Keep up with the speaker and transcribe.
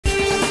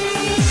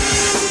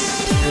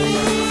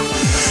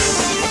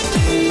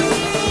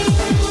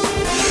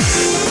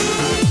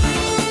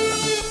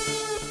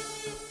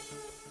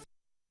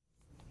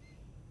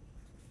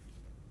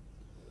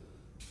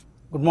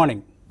Good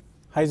morning.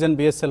 హైజన్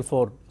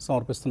BSL4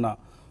 సమర్పిస్తున్న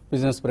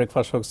business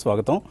breakfast షోకి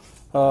స్వాగతం.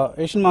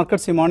 ఏషియన్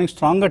మార్కెట్స్ ఈ మార్నింగ్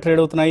స్ట్రాంగ్గా ట్రేడ్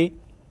అవుతున్నాయి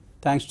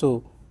thanks to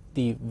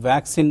the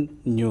vaccine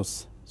news.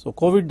 So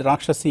Covid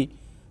రాక్షసి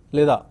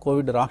లేదా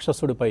కోవిడ్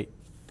రాక్షసుడిపై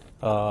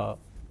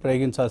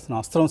ప్రయోగించాల్సిన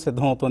అస్త్రం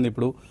సిద్ధమవుతోంది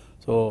ఇప్పుడు.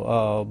 సో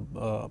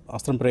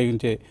అస్త్రం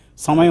ప్రయోగించే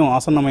సమయం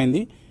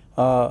ఆసన్నమైంది.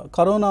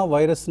 కరోనా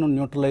వైరస్ను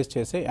న్యూట్రలైజ్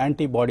చేసే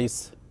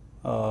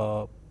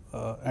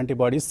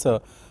యాంటీబాడీస్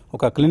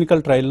ఒక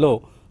క్లినికల్ ట్రయల్లో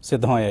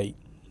సిద్ధమయ్యాయి.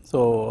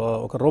 సో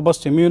ఒక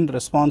robust immune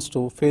response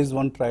to phase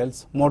 1 trials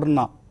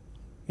Moderna,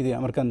 ఇది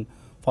అమెరికన్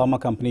ఫార్మా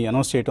కంపెనీ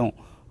అనౌన్స్ చేయటం,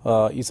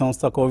 ఈ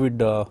సంస్థ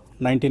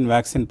COVID-19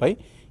 వ్యాక్సిన్పై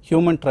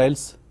హ్యూమన్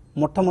ట్రయల్స్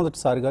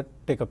మొట్టమొదటిసారిగా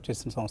టేకప్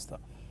చేసిన సంస్థ.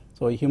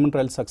 సో ఈ హ్యూమన్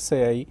ట్రయల్స్ సక్సెస్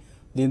అయ్యాయి.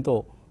 దీంతో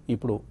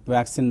ఇప్పుడు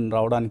వ్యాక్సిన్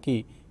రావడానికి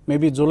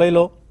మేబీ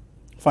జూలైలో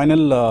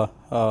final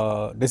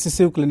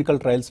decisive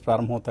clinical trials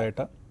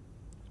ప్రారంభమవుతాయట.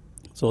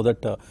 So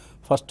that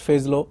first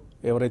ఫేజ్లో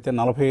ఎవరైతే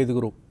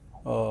 45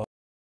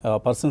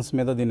 పర్సన్స్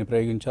మీద దీన్ని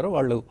ప్రయోగించారో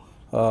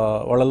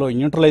వాళ్ళలో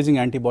న్యూట్రలైజింగ్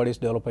యాంటీబాడీస్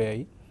డెవలప్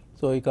అయ్యాయి.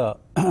 సో ఇక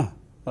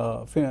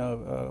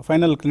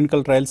ఫైనల్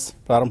క్లినికల్ ట్రయల్స్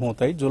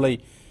ప్రారంభమవుతాయి జూలై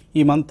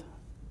ఈ మంత్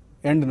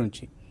ఎండ్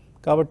నుంచి.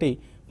 కాబట్టి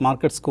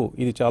మార్కెట్స్కు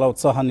ఇది చాలా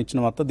ఉత్సాహాన్ని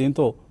ఇచ్చిన వార్త.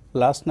 దీంతో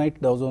లాస్ట్ నైట్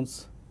డౌ జోన్స్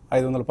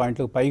 500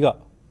 పాయింట్లకు పైగా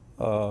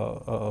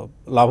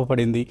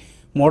లాభపడింది.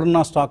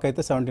 మోడర్నా స్టాక్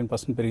అయితే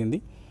 17%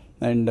 పెరిగింది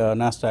అండ్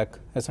నాస్డాక్,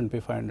 S&P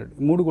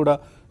 500 మూడు కూడా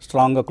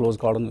స్ట్రాంగ్గా క్లోజ్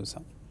కావడం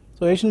చూసాం.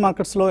 సో ఏషియన్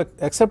మార్కెట్స్లో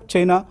ఎక్సెప్ట్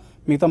చైనా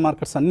మిగతా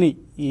మార్కెట్స్ అన్నీ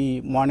ఈ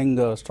మార్నింగ్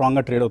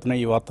స్ట్రాంగ్గా ట్రేడ్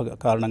అవుతున్నాయి ఈ వార్త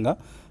కారణంగా.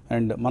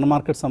 అండ్ మన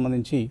మార్కెట్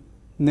సంబంధించి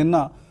నిన్న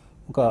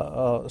ఒక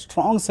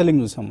స్ట్రాంగ్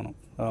సెల్లింగ్ చూసాం మనం.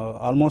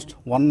 ఆల్మోస్ట్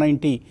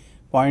 190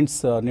 పాయింట్స్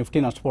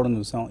నిఫ్టీ నష్టపోవడం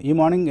చూసాం. ఈ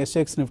మార్నింగ్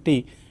SX నిఫ్టీ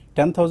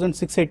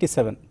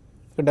 10,687,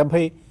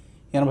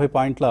 70-80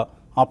 పాయింట్ల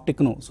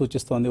ఆప్టిక్ను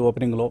సూచిస్తోంది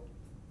ఓపెనింగ్లో.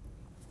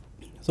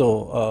 సో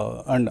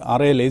అండ్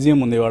RIL ఏజిఎం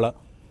ఉంది ఇవాళ.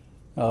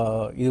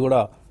 ఇది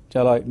కూడా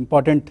చాలా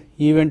important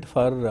event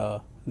for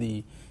the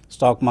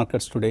stock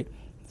markets today.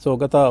 So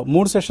గత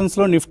 3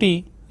 సెషన్స్లో నిఫ్టీ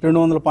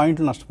 200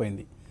 పాయింట్లు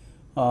నష్టపోయింది.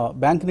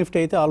 బ్యాంక్ నిఫ్టీ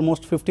అయితే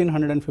ఆల్మోస్ట్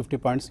 1,550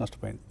 పాయింట్స్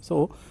నష్టపోయింది. సో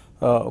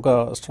ఒక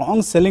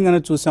స్ట్రాంగ్ సెల్లింగ్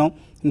అనేది చూసాం.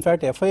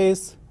 ఇన్ఫ్యాక్ట్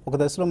FIIs ఒక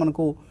దశలో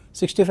మనకు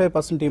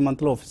 65% ఈ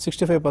మంత్లో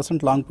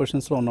 65% లాంగ్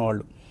పొజిషన్స్లో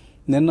ఉన్నవాళ్ళు.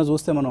 నిన్న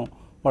చూస్తే మనం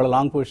వాళ్ళ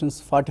లాంగ్ పొజిషన్స్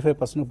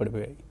 45%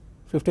 పడిపోయాయి.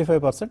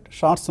 55%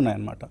 షార్ట్స్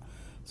ఉన్నాయన్నమాట.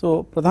 సో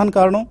ప్రధాన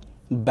కారణం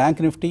బ్యాంక్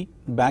నిఫ్టీ,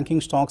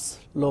 బ్యాంకింగ్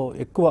స్టాక్స్లో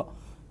ఎక్కువ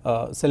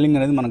సెల్లింగ్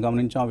అనేది మనం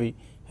గమనించాం. అవి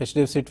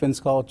HDFC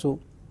ట్విన్స్ కావచ్చు,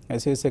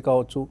 ICICI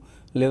కావచ్చు,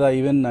 లేదా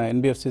even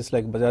NBFCs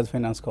like Bajaj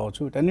finance కావచ్చు.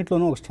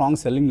 వీటన్నిటిలోనూ ఒక స్ట్రాంగ్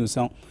సెల్లింగ్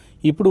చూసాం.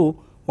 ఇప్పుడు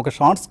ఒక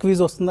షార్ట్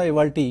స్క్వీజ్ వస్తుందా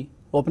ఇవాళ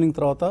ఓపెనింగ్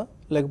తర్వాత,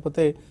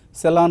 లేకపోతే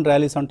సెల్ ఆన్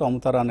ర్యాలీస్ అంటూ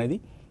అమ్ముతారా అనేది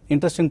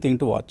interesting thing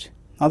to watch.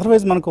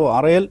 Otherwise మనకు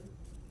RIL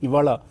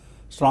ఇవాళ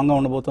స్ట్రాంగ్గా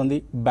ఉండబోతోంది,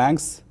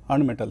 బ్యాంక్స్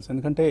అండ్ మెటల్స్.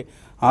 ఎందుకంటే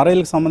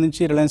RILకి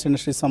సంబంధించి, రిలయన్స్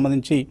ఇండస్ట్రీస్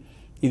సంబంధించి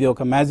ఇది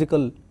ఒక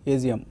magical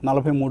AGM,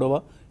 43వ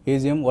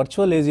AGM,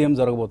 virtual AGM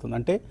జరగబోతుంది.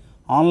 అంటే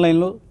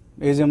ఆన్లైన్లో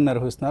ఏజిఎం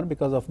నిర్వహిస్తున్నారు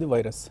బికాజ్ ఆఫ్ ది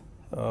వైరస్.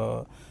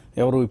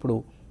 ఎవరు ఇప్పుడు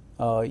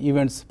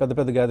ఈవెంట్స్, పెద్ద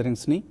పెద్ద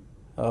గ్యాదరింగ్స్ని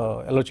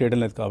అలో చేయడం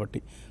లేదు కాబట్టి.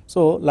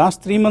 సో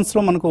లాస్ట్ 3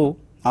 మంత్స్లో మనకు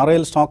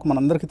RIL స్టాక్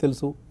మనందరికీ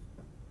తెలుసు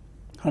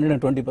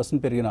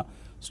 120% పెరిగిన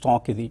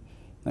స్టాక్ ఇది.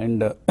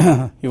 అండ్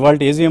ఇవాళ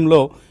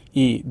ఏజిఎంలో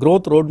ఈ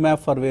growth road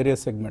map for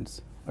various segments,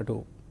 అటు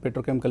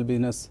పెట్రోకెమికల్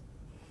బిజినెస్,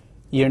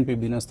 E&P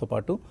బిజినెస్తో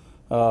పాటు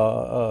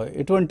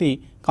ఎటువంటి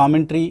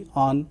commentary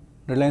on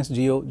Reliance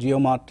Jio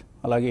mart,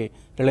 అలాగే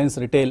రిలయన్స్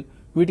రిటైల్,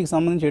 వీటికి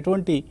సంబంధించి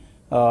ఎటువంటి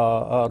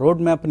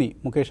రోడ్ మ్యాప్ని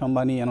ముఖేష్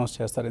అంబానీ అనౌన్స్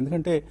చేస్తారు.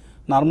 ఎందుకంటే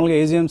నార్మల్గా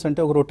ఏజిఎమ్స్ అంటే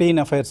ఒక రొటీన్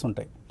అఫైర్స్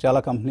ఉంటాయి. చాలా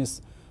కంపెనీస్,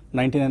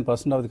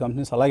 99% ఆఫ్ ది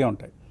కంపెనీస్ అలాగే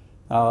ఉంటాయి.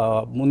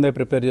 ముందే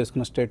ప్రిపేర్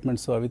చేసుకున్న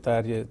స్టేట్మెంట్స్ అవి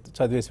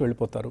చదివేసి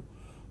వెళ్ళిపోతారు.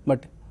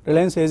 బట్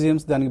రిలయన్స్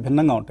ఏజిఎమ్స్ దానికి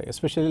భిన్నంగా ఉంటాయి.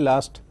 ఎస్పెషల్లీ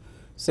లాస్ట్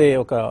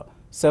ఒక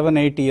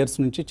 7-8 ఇయర్స్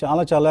నుంచి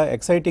చాలా చాలా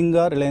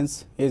ఎక్సైటింగ్గా రిలయన్స్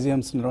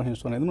ఏజిఎమ్స్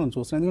నిర్వహించడం అనేది మనం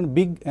చూస్తున్నాం. ఎందుకంటే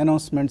బిగ్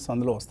అనౌన్స్మెంట్స్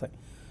అందులో వస్తాయి.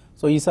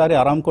 సో ఈసారి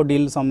అరామ్కో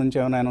డీల్ సంబంధించి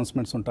ఏమైనా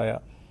అనౌన్స్మెంట్స్ ఉంటాయా,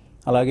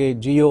 అలాగే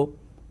జియో,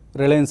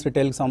 రిలయన్స్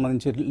రిటైల్కి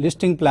సంబంధించి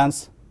లిస్టింగ్ ప్లాన్స్,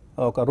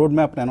 ఒక రోడ్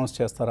మ్యాప్ని అనౌన్స్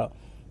చేస్తారా,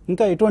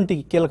 ఇంకా ఎటువంటి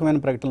కీలకమైన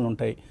ప్రకటనలు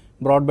ఉంటాయి,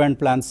 బ్రాడ్బ్యాండ్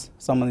ప్లాన్స్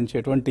సంబంధించి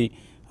ఎటువంటి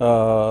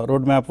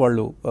రోడ్ మ్యాప్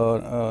వాళ్ళు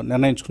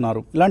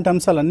నిర్ణయించుకున్నారు, ఇలాంటి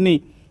అంశాలన్నీ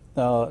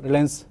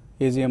రిలయన్స్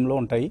ఏజిఎంలో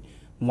ఉంటాయి.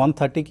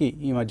 1:30కి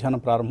ఈ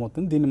మధ్యాహ్నం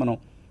ప్రారంభమవుతుంది. దీన్ని మనం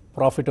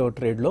ప్రాఫిట్ ఓవర్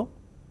ట్రేడ్లో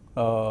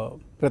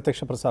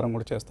ప్రత్యక్ష ప్రసారం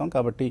కూడా చేస్తాం.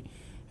 కాబట్టి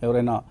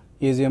ఎవరైనా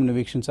ఏజిఎంని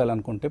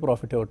వీక్షించాలనుకుంటే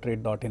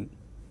profitovertrade.in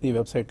ఈ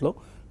వెబ్సైట్లో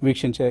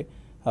వీక్షించే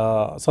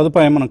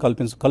సదుపాయం మనం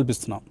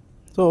కల్పిస్తున్నాం.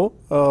 సో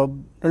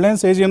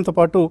రిలయన్స్ ఏజిఎంతో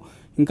పాటు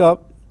ఇంకా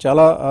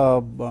చాలా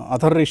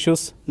అదర్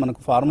ఇష్యూస్ మనకు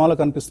ఫార్మాలో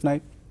కనిపిస్తున్నాయి.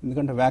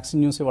 ఎందుకంటే వ్యాక్సిన్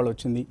న్యూస్ ఇవాళ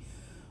వచ్చింది.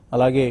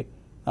 అలాగే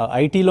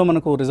ఐటీలో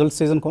మనకు రిజల్ట్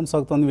సీజన్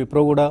కొనసాగుతుంది.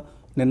 విప్రో కూడా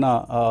నిన్న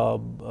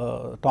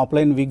టాప్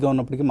లైన్ వీక్గా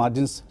ఉన్నప్పటికీ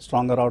మార్జిన్స్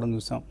స్ట్రాంగ్గా రావడం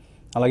చూసాం.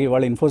 అలాగే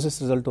ఇవాళ ఇన్ఫోసిస్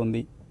రిజల్ట్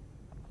ఉంది.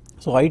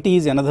 So IT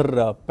is another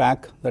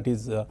pack that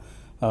is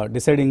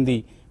deciding the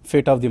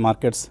fate of the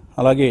markets.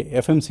 అలాగే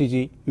FMCG,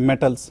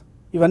 మెటల్స్,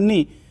 ఇవన్నీ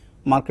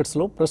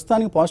మార్కెట్స్లో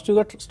ప్రస్తుతానికి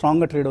పాజిటివ్గా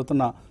స్ట్రాంగ్గా ట్రేడ్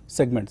అవుతున్న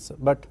సెగ్మెంట్స్.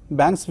 బట్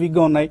బ్యాంక్స్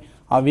వీక్గా ఉన్నాయి.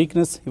 ఆ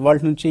వీక్నెస్ ఇవాళ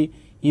నుంచి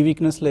ఈ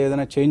వీక్నెస్లో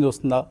ఏదైనా చేంజ్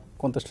వస్తుందా,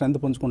 కొంత స్ట్రెంత్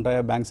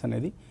పుంజుకుంటాయా బ్యాంక్స్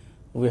అనేది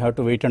we have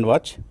to wait and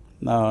watch.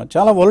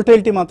 చాలా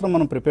వొలటైలిటీ మాత్రం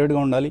మనం ప్రిపేర్డ్గా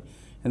ఉండాలి.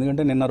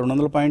 ఎందుకంటే నిన్న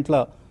 200 పాయింట్ల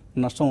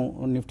నష్టం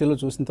నిఫ్టీలో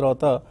చూసిన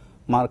తర్వాత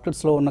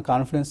మార్కెట్స్లో ఉన్న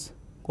కాన్ఫిడెన్స్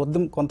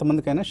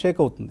కొంతమందికైనా షేక్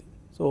అవుతుంది.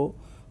 సో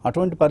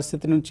అటువంటి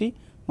పరిస్థితి నుంచి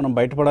మనం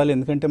బయటపడాలి.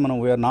 ఎందుకంటే మనం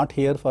we are not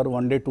here for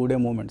 1 day 2 day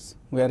moments,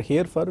 we are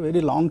here for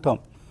very long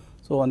term.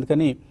 So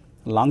అందుకని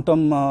లాంగ్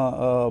టర్మ్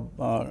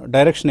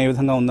డైరెక్షన్ ఏ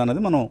విధంగా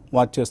ఉందన్నది మనం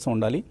వాచ్ చేస్తూ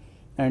ఉండాలి.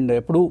 అండ్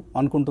ఎప్పుడు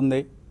అనుకుంటుంది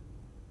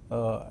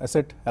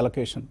అసెట్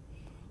అలొకేషన్.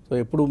 సో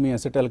ఎప్పుడు మీ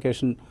అసెట్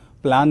అలొకేషన్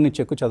ప్లాన్ని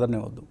చెక్కు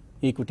చెదరనివ్వద్దు.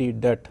 Equity,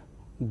 debt,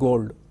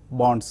 gold,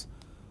 bonds,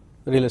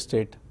 real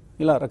estate,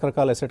 ఇలా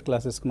రకరకాల అసెట్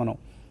క్లాసెస్కి మనం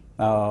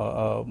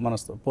మన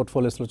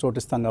పోర్ట్ఫోలియోస్లో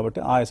చోటిస్తాం. కాబట్టి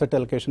ఆ అసెట్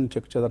అలొకేషన్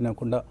చెక్కు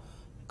చెదరనివ్వకుండా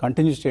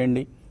కంటిన్యూ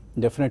చేయండి.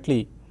 డెఫినెట్లీ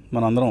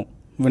మనం అందరం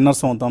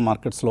విన్నర్స్ అవుతాం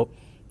మార్కెట్స్లో.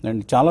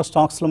 అండ్ చాలా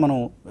స్టాక్స్లో మనం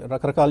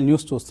రకరకాల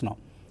న్యూస్ చూస్తున్నాం.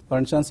 ఫర్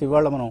ఇన్స్టెన్స్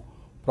ఇవాళ మనం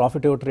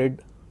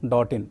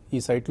profitotrade.in ఈ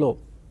సైట్లో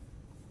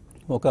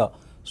ఒక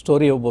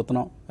స్టోరీ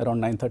ఇవ్వబోతున్నాం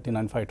అరౌండ్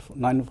 9:30,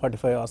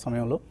 9:45 ఆ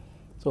సమయంలో.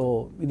 సో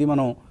ఇది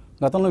మనం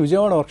గతంలో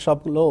విజయవాడ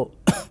వర్క్షాప్లో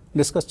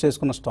డిస్కస్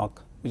చేసుకున్న స్టాక్.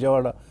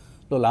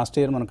 విజయవాడలో లాస్ట్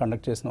ఇయర్ మనం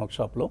కండక్ట్ చేసిన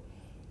వర్క్షాప్లో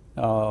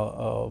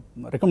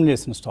రికమెండ్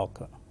చేసిన stock,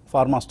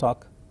 pharma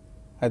stock,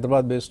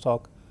 Hyderabad based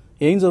stock.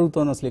 ఏం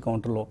జరుగుతుంది అసలు ఈ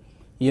కౌంటర్లో,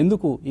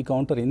 ఎందుకు ఈ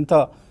కౌంటర్ ఇంత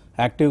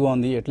యాక్టివ్గా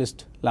ఉంది?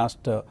 At least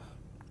last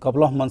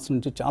couple of months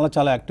నుంచి చాలా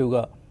చాలా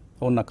యాక్టివ్గా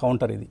ఉన్న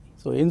కౌంటర్ ఇది.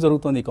 సో ఏం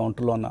జరుగుతుంది ఈ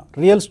కౌంటర్లో అన్న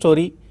real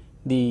story,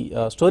 the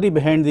story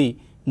behind the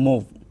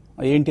move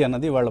ఏంటి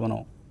అన్నది వాళ్ళ మనం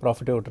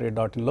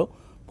profitotrade.inలో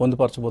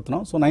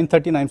పొందుపరచబోతున్నాం. సో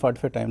 9:30,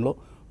 9:45 టైంలో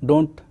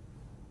డోంట్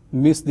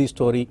మిస్ ది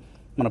స్టోరీ.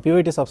 మన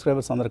పీవైటీ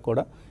సబ్స్క్రైబర్స్ అందరికి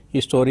కూడా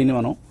ఈ స్టోరీని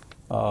మనం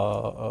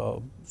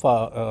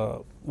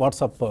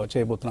వాట్సాప్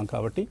చేయబోతున్నాం.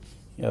 కాబట్టి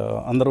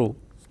అందరూ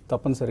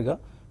తప్పనిసరిగా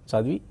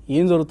చదివి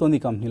ఏం జరుగుతుంది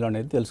ఈ కంపెనీలో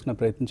అనేది తెలుసుకునే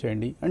ప్రయత్నం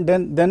చేయండి. And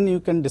then you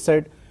can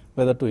decide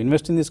whether to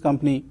invest in this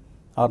company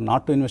are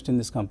not to invest in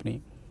this company.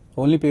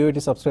 Only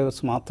PYT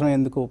subscribers మాత్రమే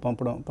ఎందుకు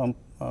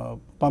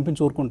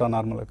పంపించి ఊరుకుంటాం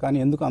నార్మల్గా, కానీ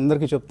ఎందుకు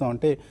అందరికీ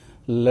చెప్తామంటే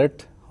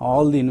let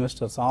all the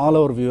investors, all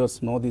our viewers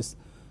no this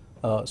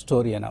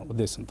story అనే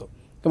ఉద్దేశంతో.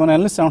 ఇక మన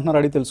అనలిస్ట్ ఏమంటున్నారు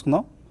అడిగి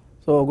తెలుసుకుందాం.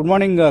 సో గుడ్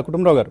మార్నింగ్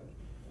కుటుంబరావు గారు.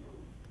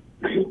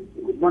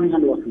 గుడ్ మార్నింగ్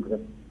అండి వసంత్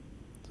గారు.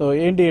 సో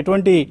ఏంటి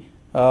ఎటువంటి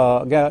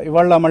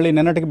ఇవాళ మళ్ళీ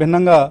నిన్నటికి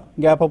భిన్నంగా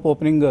గ్యాప్ అప్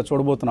ఓపెనింగ్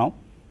చూడబోతున్నాం.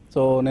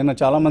 సో నిన్న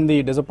చాలామంది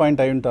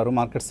డిసప్పాయింట్ అయి ఉంటారు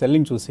మార్కెట్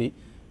సెల్లింగ్ చూసి,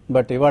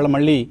 బట్ ఇవాళ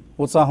మళ్ళీ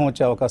ఉత్సాహం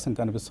వచ్చే అవకాశం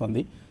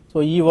కనిపిస్తుంది. సో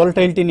ఈ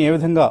వాలటైలిటీని ఏ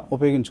విధంగా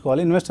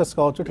ఉపయోగించుకోవాలి ఇన్వెస్టర్స్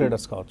కావచ్చు,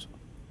 ట్రేడర్స్ కావచ్చు?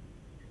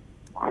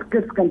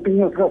 మార్కెట్స్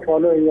కంటిన్యూస్ గా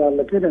ఫాలో అయ్యే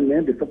వాళ్ళకి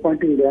నేను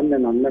డిసప్పాయింటింగ్ అని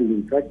నేను అన్నాను.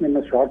 ఇన్ఫాక్ట్ నిన్న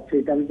షార్ట్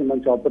చేయడానికి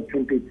మంచి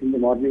ఆపర్చునిటీ ఇచ్చింది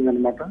మార్నింగ్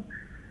అనమాట.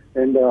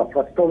 అండ్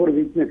ఫస్ట్ అవర్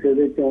వీక్నెస్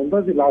ఏదైతే ఉందో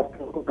అది లాస్ట్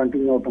వరకు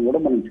కంటిన్యూ అవటం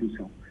కూడా మనం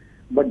చూసాం.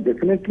 బట్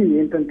డెఫినెట్లీ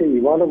ఏంటంటే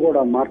ఇవాళ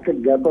కూడా మార్కెట్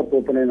గ్యాప్ అప్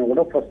ఓపెన్ అయినా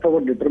కూడా ఫస్ట్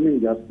అవర్ డిటర్మిన్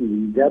చేస్తుంది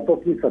ఈ గ్యాప్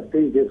అప్ ని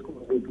సస్టైన్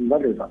చేసుకోగలుగుతుందా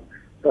లేదా.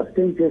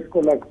 సస్టైన్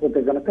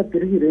చేసుకోలేకపోతే కనుక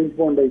తిరిగి రేంజ్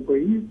బౌండ్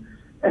అయిపోయి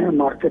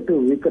మార్కెట్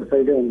వీకర్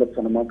సైడే ఉండొచ్చు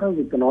అనమాట,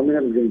 విత్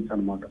నామినల్ గెయిన్స్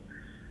అనమాట.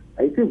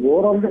 అయితే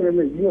ఓవరాల్ గా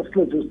యూఎస్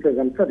లో చూస్తే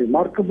కనుక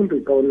రిమార్కబుల్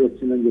రికవరీ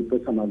వచ్చిందని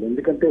చెప్పేసి అన్నారు.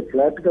 ఎందుకంటే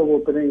ఫ్లాట్ గా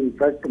ఓపెన్ అయ్యి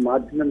ఇన్ఫాక్ట్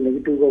మార్జినల్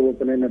నెగిటివ్ గా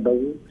ఓపెన్ అయిన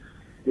డవ్,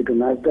 ఇటు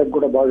నాస్డాక్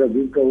కూడా బాగా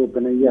వీక్ గా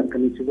ఓపెన్ అయ్యి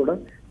అక్కడి నుంచి కూడా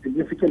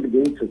సిగ్నిఫికెంట్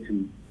గెయిన్స్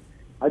వచ్చింది.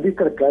 అది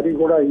ఇక్కడ క్యారీ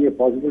కూడా అయ్యే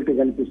పాసిబిలిటీ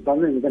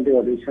కనిపిస్తుంది. ఎందుకంటే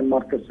ఏషియన్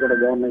మార్కెట్స్ కూడా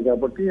బాగున్నాయి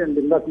కాబట్టి. అండ్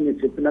ఇందాక మీరు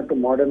చెప్పినట్టు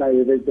మోడర్న్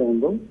ఏదైతే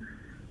ఉందో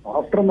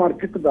ఆఫ్టర్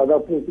మార్కెట్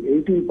దాదాపు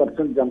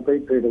 18% జంప్ అయి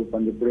ట్రేడ్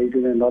అవుతుంది. ఇప్పుడు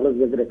 $89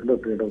 దగ్గర ఎక్కడో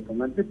ట్రేడ్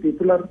అవుతుంది. అంటే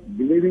people are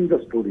believing the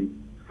story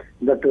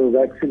that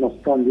vaccine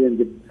వస్తుంది అని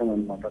చెప్పేసాను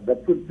అనమాట.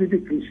 That would be the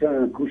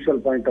crucial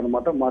point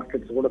అనమాట.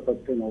 మార్కెట్స్ కూడా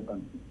సస్టైన్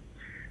అవుతాయి.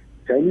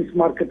 చైనీస్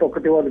మార్కెట్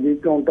ఒకటి వాళ్ళు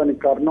వీక్ గా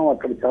ఉండడానికి కారణం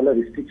అక్కడ చాలా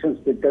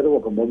రిస్ట్రిక్షన్స్ పెట్టారు.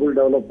 ఒక బబుల్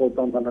డెవలప్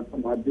అవుతుంది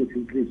అన్నట్టు మార్జిన్స్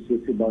ఇంక్రీజ్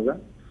చేసి బాగా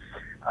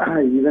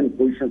ఈవెన్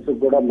పొజిషన్స్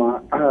కూడా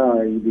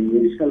ఇది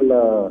నేషనల్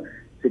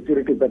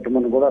సెక్యూరిటీ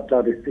పెట్టమని కూడా అట్లా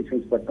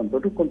రిస్ట్రిక్షన్స్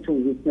పెట్టడంతో కొంచెం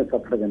వీక్నెస్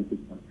అక్కడ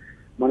కనిపిస్తుంది.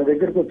 మన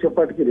దగ్గరకు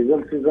వచ్చేపాటికి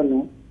రిజల్ట్ సీజన్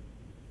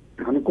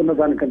అనుకున్న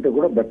దానికంటే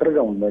కూడా బెటర్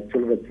గా ఉంది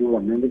యాక్చువల్ గా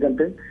Q1.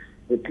 ఎందుకంటే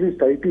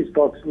అట్లీస్ట్ ఐటీ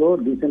స్టాక్స్ లో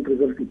డీసెంట్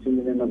రిజల్ట్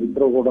ఇచ్చింది. నిన్న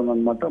విత్డ్రా కూడా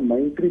అనమాట.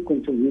 మైంట్రీ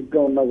కొంచెం వీక్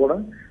గా ఉన్నా కూడా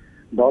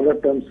డాలర్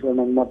టర్మ్స్ లో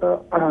అనమాట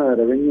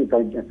రెవెన్యూ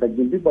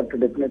తగ్గింది. బట్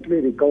డెఫినెట్లీ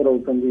రికవర్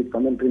అవుతుంది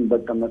కమెంటరీని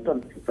బట్టి అన్నట్టు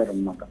అని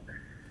చెప్పారనమాట.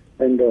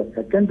 అండ్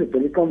సెకండ్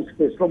టెలికామ్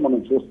స్పేస్ లో మనం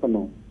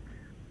చూస్తున్నాం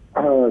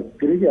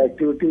తిరిగి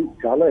యాక్టివిటీ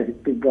చాలా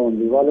హెక్టిక్ గా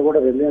ఉంది. ఇవాళ కూడా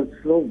రిలయన్స్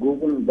లో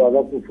గూగుల్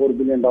దాదాపు $4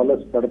 బిలియన్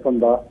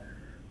పెడుతుందా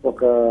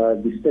ఒక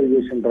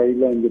డిజిటైజేషన్ డ్రైవ్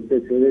లో అని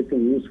చెప్పేసి ఏదైతే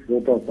న్యూస్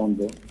ఫ్లోట్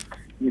అవుతుందో,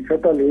 ఈ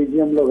ఫెటాల్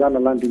ఏజిఎం లో కానీ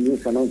అలాంటి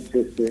న్యూస్ అనౌన్స్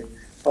చేస్తే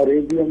ఆ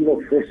ఏజిఎం లో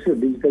ఫ్రెష్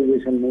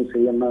డిజిటైజేషన్ న్యూస్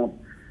ఏమన్నా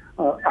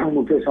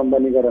ముఖేష్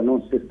అంబానీ గారు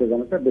అనౌన్స్ చేస్తే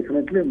కనుక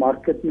డెఫినెట్లీ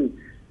మార్కెట్ ని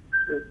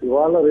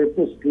ఇవాళ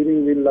రేపు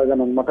స్టీరింగ్ వీల్ లాగా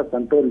అనమాట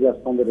కంట్రోల్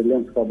చేస్తుంది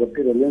రిలయన్స్. కాబట్టి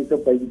రిలయన్స్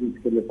పైకి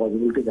తీసుకెళ్లే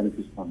పాసిబిలిటీ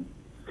కనిపిస్తుంది.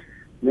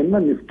 నిన్న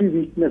నిఫ్టీ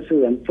వీక్నెస్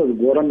ఎంత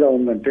ఘోరంగా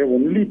ఉందంటే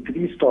ఓన్లీ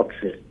 3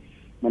 స్టాక్స్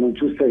మనం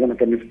చూస్తే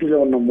కనుక నిఫ్టీలో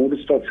ఉన్న 3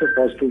 స్టాక్స్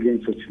పాజిటివ్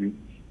గెయిన్స్ వచ్చినాయి.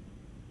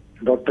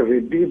 Doctor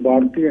Reddy,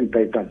 Bharati and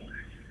Titan.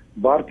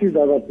 Bharati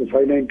దాదాపు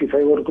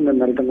 595 వరకు మేము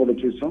వెళ్ళటం కూడా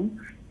చూసాం.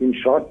 In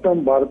short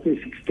term Bharati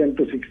 610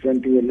 to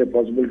 620 వెళ్ళే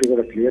పాసిబిలిటీ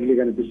కూడా క్లియర్లీ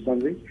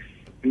కనిపిస్తుంది.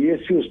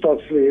 పిఎస్యూ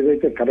స్టాక్స్ లో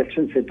ఏదైతే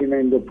కరెక్షన్ సెటిల్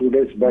అయిందో 2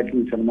 days బ్యాక్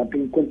నుంచి అనమాట,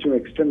 ఇంకొంచెం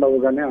ఎక్స్టెండ్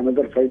అవ్వగానే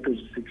అనదర్ 5 to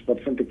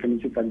 6% ఇక్కడ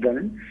నుంచి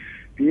తగ్గానే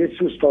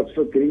పిఎస్యూ స్టాక్స్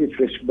లో తిరిగి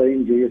ఫ్రెష్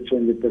బయింగ్ చేయొచ్చు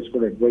అని చెప్పేసి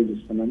కూడా అడ్వైజ్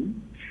ఇస్తున్నాను.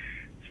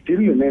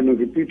 స్టిల్ నేను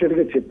రిపీటెడ్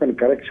గా చెప్పాను,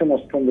 కరెక్షన్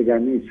వస్తుంది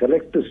కానీ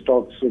select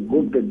stocks,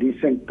 good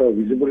decent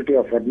visibility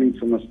of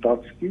earnings ఉన్న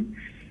స్టాక్స్ కి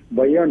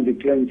బై ఆన్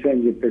డిక్లైన్స్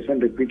అని చెప్పేసి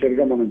రిపీటెడ్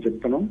గా మనం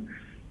చెప్తున్నాం.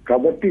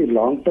 కాబట్టి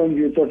లాంగ్ టర్మ్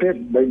వ్యూ తోటే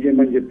బై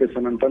చేయమని చెప్పేసి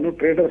అని అంటాను.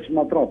 ట్రేడర్స్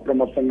మాత్రం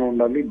అప్రమత్తంగా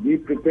ఉండాలి. Be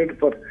prepared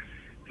for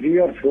 3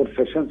 or 4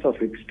 sessions of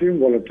extreme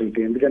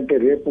volatility. ఎందుకంటే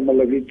రేపు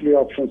మళ్ళీ వీక్లీ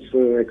ఆప్షన్స్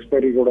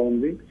ఎక్స్పైరీ కూడా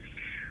ఉంది.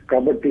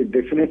 కాబట్టి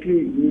డెఫినెట్లీ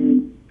ఈ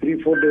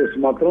 3-4 days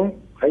మాత్రం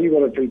హై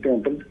వాలటిలిటీ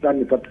ఉంటుంది.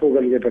 దాన్ని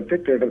తట్టుకోగలిగేటట్టే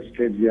ట్రేడర్స్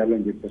ట్రేడ్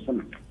చేయాలని చెప్పేసి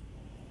అని అంటాం.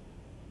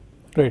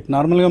 రైట్.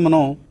 నార్మల్గా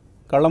మనం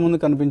కళ్ళ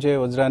ముందు కనిపించే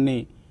వజ్రాన్ని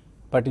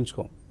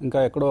పట్టించుకోం. ఇంకా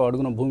ఎక్కడో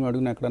అడుగున భూమి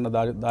అడుగున ఎక్కడన్నా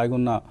దాగి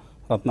ఉన్న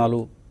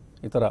రత్నాలు,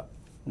 ఇతర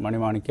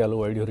మణిమాణిక్యాలు,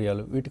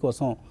 వైఢూర్యాలు వీటి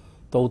కోసం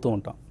తవ్వుతూ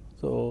ఉంటాం.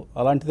 సో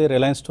అలాంటిదే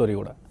రిలయన్స్ స్టోరీ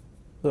కూడా.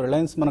 సో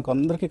రిలయన్స్ మనకు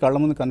అందరికీ కళ్ళ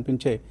ముందు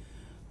కనిపించే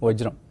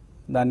వజ్రం.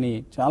 దాన్ని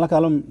చాలా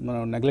కాలం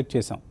మనం నెగ్లెక్ట్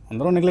చేసాం,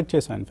 అందరం నెగ్లెక్ట్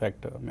చేసాం.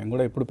 ఇన్ఫ్యాక్ట్ మేము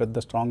కూడా ఇప్పుడు పెద్ద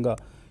స్ట్రాంగ్గా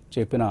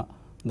చెప్పిన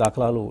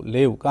దాఖలాలు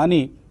లేవు.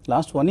 కానీ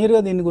లాస్ట్ 1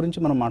 yearగా దీని గురించి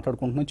మనం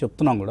మాట్లాడుకుంటున్నాం,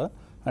 చెప్తున్నాం కూడా.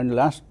 అండ్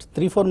లాస్ట్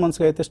 3-4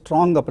 monthsగా అయితే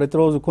స్ట్రాంగ్గా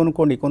ప్రతిరోజు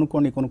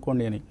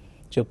కొనుక్కోండి అని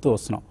చెప్తూ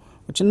వస్తున్నాం.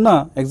 ఒక చిన్న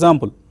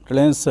ఎగ్జాంపుల్,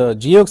 రిలయన్స్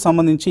జియోకి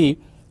సంబంధించి.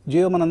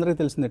 జియో మనందరికీ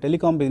తెలిసిందే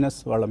టెలికాం బిజినెస్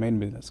వాళ్ళ మెయిన్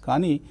బిజినెస్.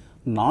 కానీ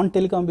నాన్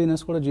టెలికాం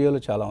బిజినెస్ కూడా జియోలో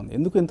చాలా ఉంది.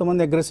 ఎందుకు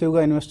ఇంతమంది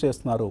అగ్రెసివ్గా ఇన్వెస్ట్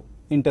చేస్తున్నారు?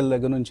 ఇంటెల్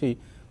దగ్గర నుంచి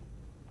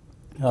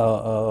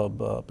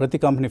ప్రతి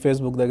కంపెనీ,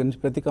 ఫేస్బుక్ దగ్గర నుంచి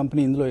ప్రతి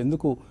కంపెనీ ఇందులో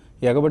ఎందుకు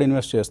ఎగబడి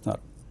ఇన్వెస్ట్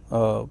చేస్తున్నారు?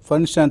 ఫర్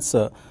ఇన్స్టాన్స్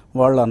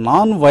వాళ్ళ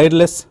నాన్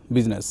వైర్లెస్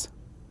బిజినెస్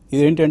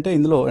ఇదేంటంటే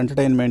ఇందులో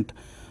ఎంటర్టైన్మెంట్,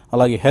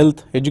 అలాగే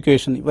హెల్త్,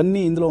 ఎడ్యుకేషన్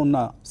ఇవన్నీ ఇందులో ఉన్న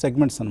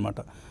సెగ్మెంట్స్ అనమాట.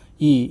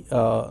 ఈ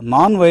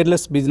నాన్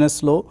వైర్లెస్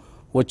బిజినెస్లో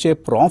వచ్చే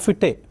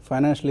ప్రాఫిటే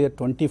ఫైనాన్షియల్ ఇయర్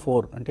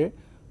 24 అంటే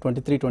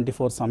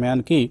 23-24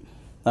 సమయానికి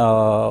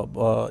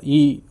ఈ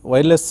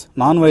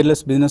నాన్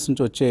వైర్లెస్ బిజినెస్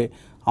నుంచి వచ్చే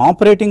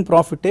ఆపరేటింగ్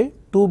ప్రాఫిటే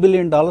 $2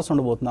 billion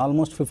ఉండబోతుంది.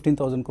 ఆల్మోస్ట్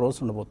 15,000 crores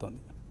ఉండబోతుంది.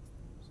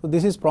 So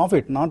this is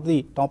profit, not the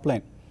top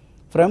line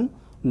from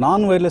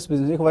non wireless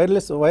business. ఇక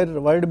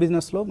వైర్డ్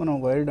బిజినెస్లో మనం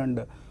వైర్డ్ అండ్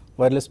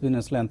వైర్లెస్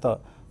బిజినెస్లో ఎంత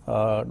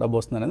డబ్బు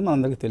వస్తుంది అనేది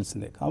మనందరికీ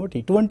తెలిసిందే. కాబట్టి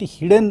ఇటువంటి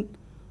హిడెన్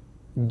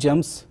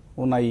జెమ్స్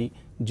ఉన్నాయి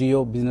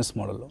జియో బిజినెస్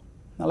మోడల్లో.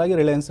 అలాగే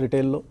రిలయన్స్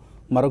రిటైల్లో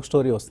మరొక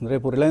స్టోరీ వస్తుంది.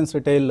 రేపు రిలయన్స్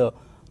రిటైల్లో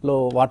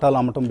వాటాలు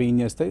అమ్మటం బిగిన్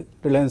చేస్తే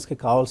రిలయన్స్కి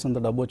కావాల్సినంత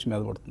డబ్బు వచ్చి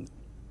మీద పడుతుంది.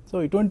 సో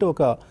ఇటువంటి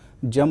ఒక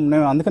జమ్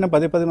నేను అందుకనే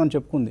పదే మనం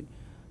చెప్పుకుంది,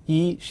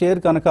 ఈ షేర్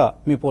కనుక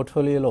మీ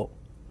పోర్ట్ఫోలియోలో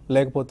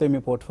లేకపోతే మీ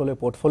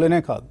పోర్ట్ఫోలియోనే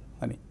కాదు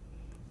అని.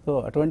 సో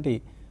అటువంటి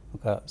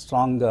ఒక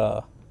స్ట్రాంగ్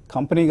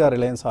కంపెనీగా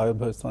రిలయన్స్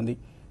ఆవిర్భవిస్తుంది.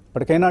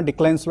 ఇప్పటికైనా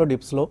డిక్లైన్స్లో,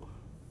 డిప్స్లో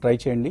ట్రై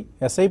చేయండి,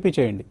 ఎస్ఐపి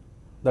చేయండి.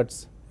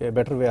 That's a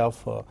better way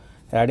of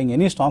adding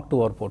any stock to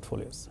our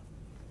portfolios.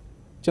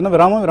 చిన్న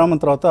విరామం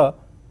తర్వాత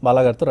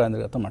బాలాగారితో,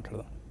 రాజేంద్ర గారితో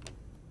మాట్లాడదాం.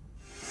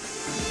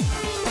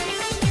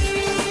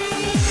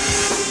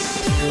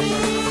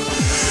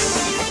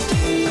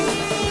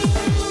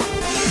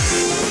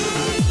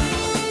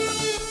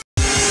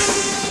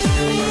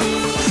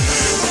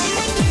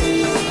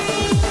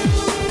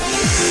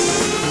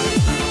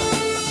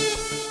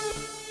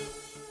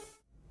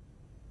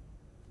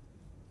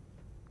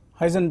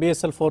 హైజన్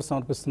BSL 4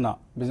 సమర్పిస్తున్న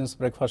బిజినెస్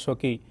బ్రేక్ఫాస్ట్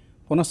షోకి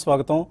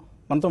పునఃస్వాగతం.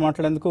 మనతో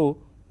మాట్లాడేందుకు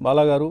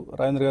బాలాగారు,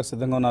 రాజేంద్ర గారు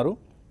సిద్ధంగా ఉన్నారు.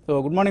 So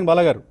good morning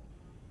బాలాగారు.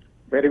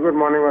 Very good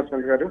morning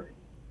Vasant గారు.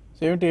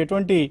 సో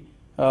ఎటువంటి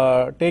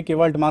టేక్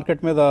ఇవాళ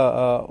మార్కెట్ మీద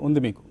ఉంది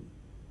మీకు?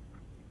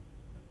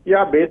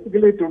 Yeah,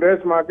 basically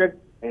today's market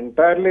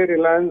entirely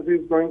Reliance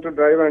is going to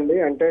drive అండి.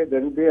 అంటే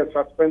then B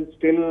suspense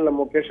still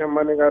Mukesh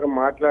Ambani గారు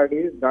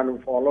మాట్లాడి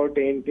దానికి ఫాలో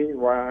అవుట్ ఏంటి,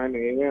 ఆయన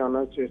ఏమేమి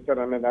అనౌన్స్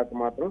చేస్తారు అనే దాకా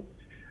మాత్రం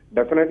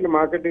definitely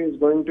market is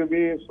going to be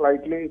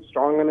slightly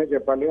strong అనే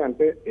చెప్పాలి.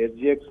 అంటే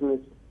SGX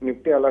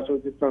నిఫ్టీ అలా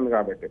సూచిస్తుంది.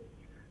 కాబట్టి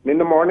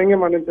నిన్న మార్నింగ్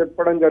మనం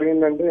చెప్పడం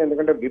జరిగిందండి,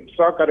 ఎందుకంటే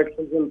విప్సా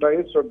కరెక్షన్స్ ఉంటాయి,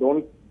 సో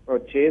డోంట్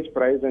చేజ్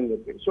ప్రైస్ అని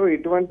చెప్పి. సో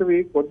ఇటువంటివి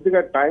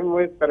కొద్దిగా టైం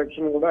వైజ్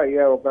కరెక్షన్ కూడా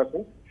అయ్యే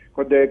అవకాశం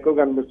కొద్దిగా ఎక్కువ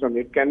కనిపిస్తుంది.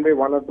 It can be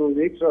 1 or 2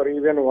 weeks are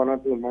even 1 or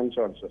 2 months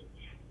also.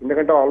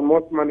 ఎందుకంటే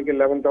ఆల్మోస్ట్ మనకి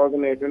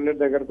 11,800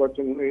 దగ్గరకు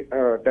వచ్చింది,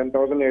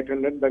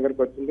 10,800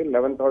 దగ్గరకు వచ్చింది.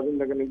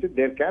 11,000 దగ్గర నుంచి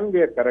there can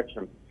be a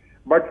correction.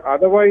 But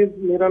otherwise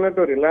మీరు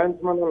అన్నట్టు రిలయన్స్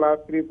మనం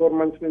లాస్ట్ 3-4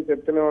 months నుంచి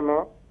చెప్తూనే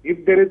ఉన్నాం,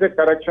 if there is a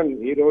correction,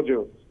 ఈ రోజు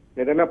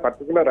ఏదైనా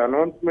పర్టికులర్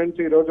అనౌన్స్మెంట్స్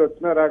ఈ రోజు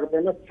వచ్చినా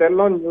రాకపోయినా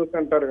సెల్ ఆన్ న్యూస్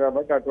అంటారు.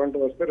 కాబట్టి అటువంటి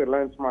వస్తే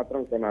రిలయన్స్ మాత్రం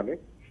కొనాలి.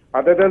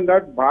 Other then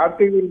that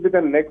Bharati will be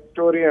the next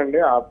story అండి.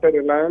 ఆఫ్టర్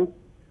రిలయన్స్,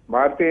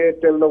 భారతీ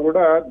ఎయిర్టెల్ లో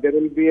కూడా there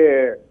will be A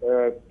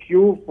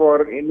Q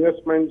for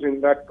investments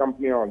in that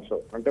company also.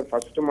 అంటే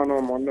ఫస్ట్ మనం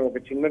మొన్న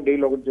ఒక చిన్న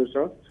డీల్ ఒకటి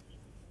చూసాం.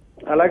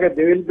 అలాగే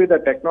they will be the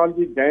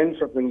technology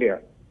Giants of India.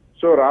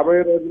 So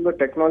రాబోయే రోజుల్లో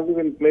technology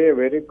will play a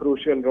very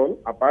crucial role.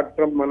 Apart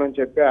from మనం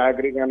చెప్పే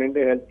అగ్రి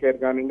కానివ్వండి, హెల్త్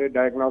కేర్ కానివ్వండి,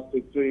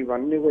 డయాగ్నోస్టిక్స్,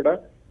 ఇవన్నీ కూడా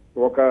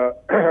ఒక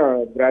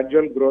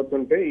గ్రాడ్యువల్ గ్రోత్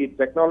ఉంటే ఈ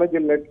technology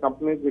lead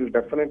companies will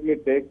definitely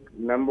take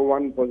number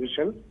 1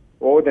 position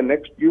over the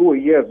next few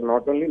years,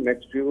 not only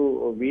next few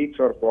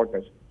weeks or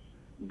quarters.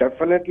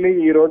 Definitely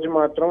ఈ రోజు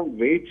మాత్రం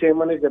వెయిట్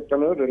చేయమని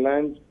చెప్తాను.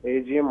 రిలయన్స్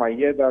ఏజిఎం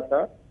అయ్యేదాకా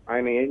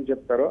ఆయన ఏం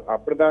చెప్తారో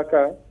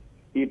అప్పటిదాకా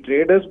ఈ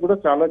ట్రేడర్స్ కూడా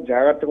చాలా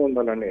జాగ్రత్తగా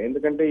ఉండాలండి.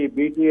 ఎందుకంటే ఈ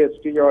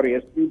బీటీఎస్టీ ఆర్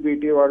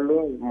ఎస్పీబీటీ వాళ్ళు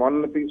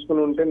మొన్న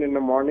తీసుకుని ఉంటే నిన్న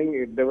morning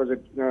they was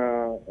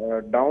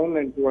down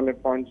and 200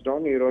 points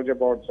down. ఈ రోజు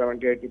అబౌట్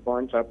 70-80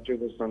 పాయింట్స్ అప్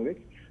చూపిస్తుంది.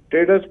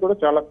 ట్రేడర్స్ కూడా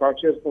చాలా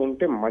కాషియస్ గా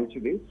ఉంటే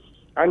మంచిది.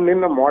 అండ్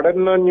నిన్న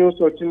మోడర్న్ న్యూస్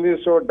వచ్చింది.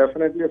 So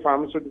definitely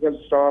pharmaceutical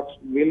stocks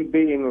will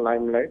be in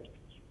lime light.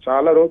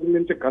 చాలా రోజుల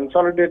నుంచి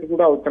కన్సాలిడేట్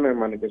కూడా అవుతున్నాయి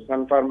మనకి.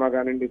 సన్ ఫార్మా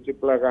కానివ్వండి,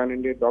 సిప్లా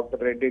కానివ్వండి,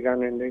 డాక్టర్ రెడ్డి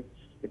కానివ్వండి,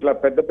 ఇట్లా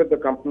పెద్ద పెద్ద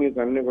కంపెనీస్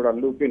అన్ని కూడా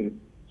లూపిన్.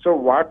 సో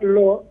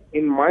వాటిలో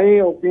in my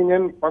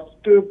opinion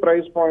first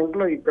price point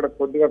లో ఇక్కడ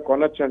కొద్దిగా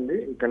కొనొచ్చండి.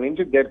 ఇక్కడ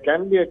నుంచి దేర్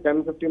క్యాన్ బి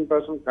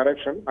 10-15%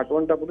 కరెక్షన్.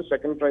 అటువంటిప్పుడు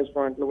సెకండ్ ప్రైస్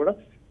పాయింట్ లో కూడా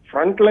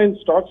ఫ్రంట్ లైన్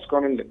స్టాక్స్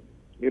కొనండి.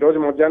 ఈ రోజు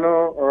మధ్యాహ్నం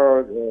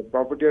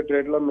ప్రాపర్టీ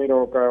ట్రేడ్ లో మీరు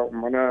ఒక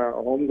మన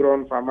హోమ్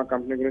గ్రోన్ ఫార్మా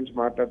కంపెనీ గురించి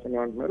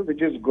మాట్లాడుతున్నాం అంటున్నారు,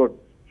 విచ్ ఇస్ గుడ్.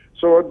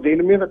 సో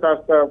దీని మీద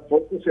కాస్త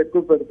ఫోకస్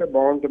ఎక్కువ పెడితే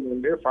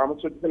బాగుంటుందండి.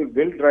 Pharmaceutical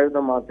will drive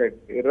the market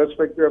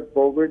irrespective of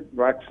Covid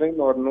vaccine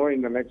are no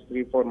in the next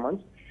 3-4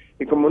 months.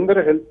 ఇక ముందర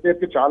హెల్త్ కేర్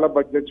కి చాలా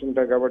బడ్జెట్స్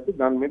ఉంటాయి కాబట్టి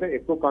దాని మీద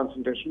ఎక్కువ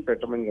కాన్సన్ట్రేషన్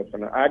పెట్టమని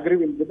చెప్తాను. Agri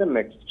will be the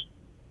next.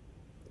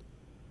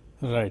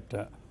 Right.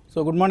 So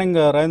good morning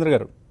Rajendra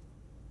గారు.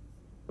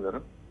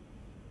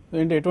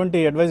 ఏంటి ఎటువంటి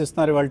అడ్వైస్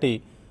ఇస్తున్నారు ఇవాళ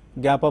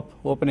గ్యాప్ అప్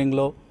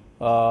ఓపెనింగ్లో?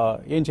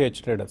 ఏం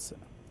చేయొచ్చు ట్రేడర్స్?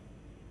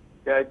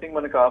 ఐ థింక్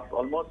మనకి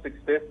ఆల్మోస్ట్ 6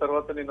 days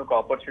తర్వాత నేను ఒక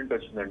ఆపర్చునిటీ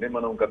వచ్చిందండి.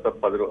 మనం గత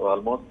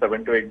ఆల్మోస్ట్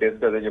 7 to 8 days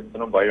అదే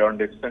చెప్తున్నాం, by on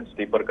dips and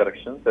steeper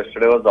corrections.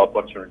 Yesterday was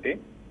opportunity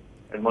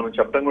and మనం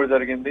చెప్పడం కూడా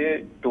జరిగింది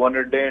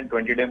 200-day and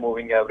 20-day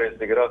moving average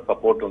దగ్గర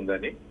సపోర్ట్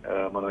ఉందని.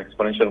 మనం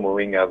ఎక్స్పోనెన్షియల్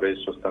మూవింగ్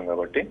యావరేజ్ చూస్తాం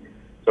కాబట్టి.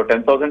 సో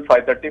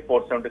 10,530,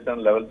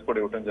 477 లెవెల్స్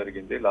కూడా ఇవ్వడం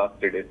జరిగింది లాస్ట్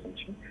 3 days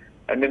నుంచి.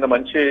 అండ్ నిన్న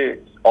మంచి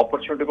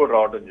ఆపర్చునిటీ కూడా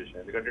రావడం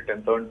చూసాను. ఎందుకంటే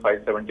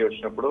 10,570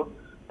 వచ్చినప్పుడు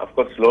అఫ్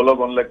కోర్స్ స్లోలో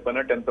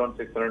కొనలేకపోయినా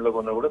 10,600 లో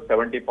కొన్నా కూడా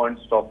 70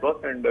 points stop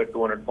loss and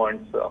 200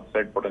 points up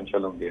side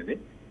potential ఉంది అని.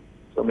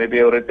 సో మేబీ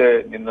ఎవరైతే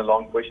నిన్న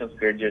లాంగ్ పొజిషన్స్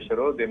క్రియేట్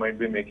చేశారో they might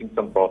be making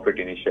some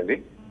profit initially.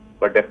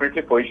 But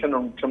definitely position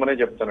ఉంచమనే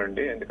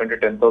చెప్తానండి. ఎందుకంటే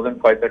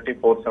 10,530,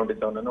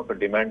 477 అని ఒక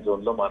డిమాండ్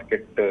జోన్ లో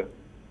మార్కెట్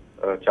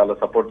చాలా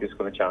సపోర్ట్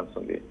తీసుకునే ఛాన్స్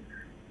ఉంది.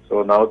 సో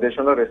నా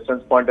ఉద్దేశంలో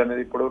రెసిస్టెన్స్ పాయింట్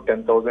అనేది ఇప్పుడు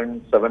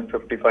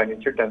 10,755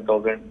 నుంచి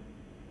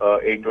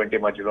 10,820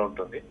 మధ్యలో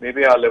ఉంటుంది.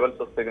 మేబీ ఆ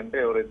లెవెల్స్ వస్తే కనుక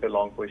ఎవరైతే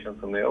లాంగ్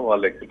పొజిషన్స్ ఉన్నాయో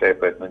వాళ్ళు ఎగ్జిట్ అయ్యే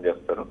ప్రయత్నం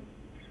చేస్తారు.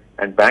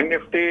 అండ్ బ్యాంక్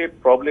నిఫ్టీ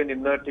ప్రాబ్లీ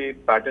నిన్నటి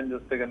ప్యాటర్న్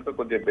చూస్తే కనుక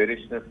కొద్దిగా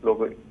బేరిష్నెస్ లో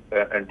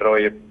ఎంటర్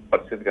అయ్యే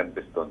పరిస్థితి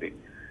కనిపిస్తుంది.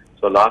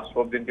 సో లాస్ట్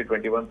హోప్ దీనికి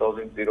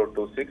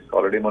 21,026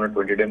 ఆల్రెడీ మనం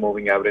 20-day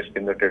మూవింగ్ యావరేజ్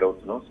కింద ట్రేడ్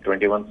అవుతున్నాం,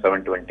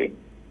 21,720.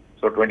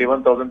 సో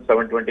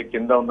 21,720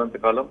 కింద ఉన్నంత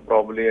కాలం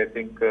probably I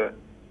think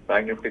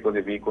bank Nifty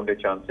కొద్దిగా వీక్ ఉండే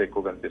ఛాన్స్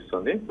ఎక్కువ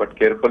కనిపిస్తుంది. బట్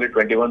కేర్ఫుల్లీ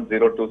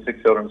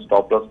 21,026 ఎవరైనా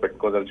స్టాప్ లాస్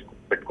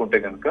పెట్టుకుంటే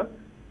కనుక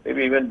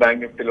మేబీ ఈవెన్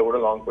బ్యాంక్ నిఫ్టీలో కూడా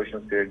లాంగ్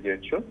పొజిషన్స్ క్రియేట్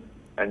చేయొచ్చు.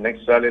 అండ్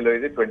నెక్స్ట్ ర్యాలీలో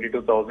ఇది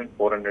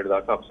 22,400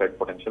 దాకా అప్ సైడ్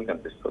పొటెన్షియల్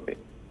కనిపిస్తుంది.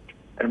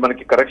 అండ్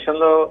మనకి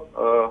కరెక్షన్ లో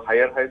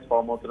హైయర్ హైస్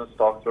ఫామ్ అవుతున్న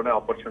స్టాక్స్ లోనే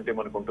ఆపర్చునిటీ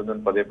మనకు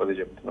ఉంటుందని పదే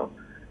చెప్తున్నాం.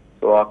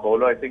 సో ఆ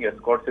కోలో I think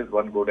Escorts is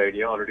one good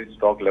idea. Already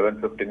stock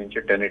 1150 నుంచి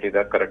 1080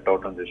 దాకా కరెక్ట్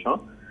అవటం చూసాం.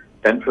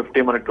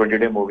 1050 మనకి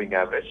 20-day moving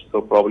average. So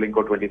probably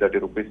ఇంకో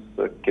 20-30 రూపీస్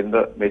కింద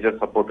మేజర్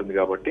సపోర్ట్ ఉంది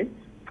కాబట్టి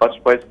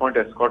ఫస్ట్ ప్రైస్ పాయింట్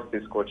ఎస్కాట్స్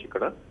తీసుకోవచ్చు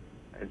ఇక్కడ.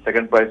 అండ్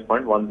సెకండ్ ప్రైస్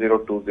పాయింట్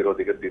 1020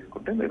 దగ్గర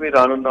తీసుకుంటే మేబీ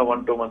రానున్న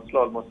 1-2 months లో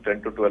ఆల్మోస్ట్ 10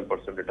 to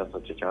 12% రిటర్న్స్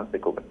వచ్చే ఛాన్స్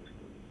ఎక్కువ కనిపిస్తుంది.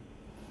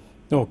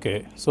 ఓకే.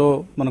 సో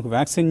మనకు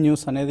వ్యాక్సిన్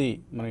న్యూస్ అనేది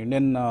మన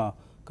ఇండియన్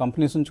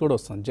కంపెనీస్ నుంచి కూడా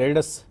వస్తుంది.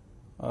 జైడస్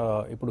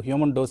ఇప్పుడు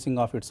human dosing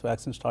of it's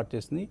vaccine start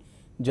చేసింది.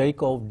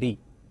 జైకోవ్-D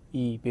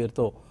ఈ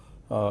పేరుతో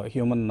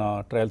హ్యూమన్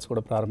ట్రయల్స్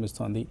కూడా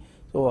ప్రారంభిస్తోంది.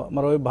 సో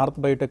మరోవైపు భారత్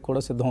బయోటెక్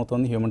కూడా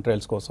సిద్ధమవుతోంది హ్యూమన్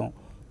ట్రయల్స్ కోసం.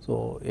 సో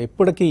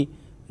ఎప్పటికీ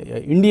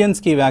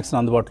ఇండియన్స్కి వ్యాక్సిన్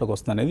అందుబాటులోకి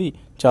వస్తుంది అనేది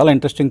చాలా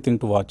ఇంట్రెస్టింగ్ థింగ్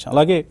టు వాచ్.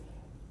 అలాగే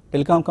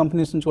టెలికాం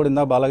కంపెనీస్ నుంచి కూడా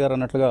ఇందా బాలాగారు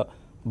అన్నట్లుగా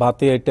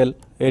భారతీయ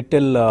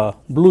Airtel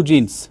blue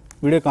jeans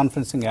video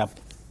conferencing app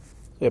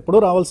ఎప్పుడూ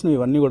రావాల్సినవి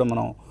ఇవన్నీ కూడా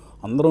మనం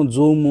అందరం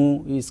జూము,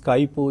 ఈ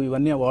స్కైపు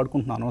ఇవన్నీ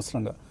వాడుకుంటున్నాం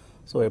అనవసరంగా.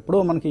 సో ఎప్పుడో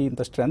మనకి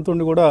ఇంత స్ట్రెంత్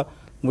ఉండి కూడా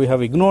we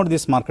have ignored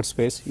this market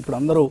space. ఇప్పుడు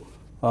అందరూ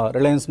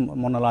రిలయన్స్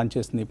మొన్న లాంచ్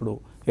చేసింది, ఇప్పుడు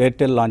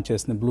ఎయిర్టెల్ లాంచ్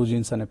చేసింది బ్లూ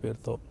జీన్స్ అనే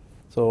పేరుతో.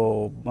 సో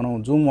మనం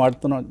జూమ్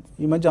వాడుతున్నాం.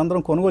 ఈ మధ్య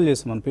అందరం కొనుగోలు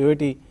చేసాం. మన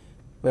పివైటీ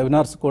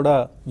వెబినార్స్ కూడా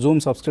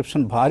జూమ్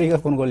సబ్స్క్రిప్షన్ భారీగా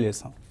కొనుగోలు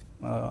చేసాం,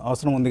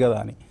 అవసరం ఉంది కదా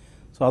అని.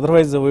 So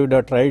otherwise we would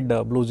tried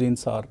blue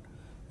jeans are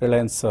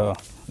Reliance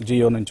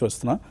Jio నుంచి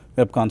వస్తున్న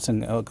web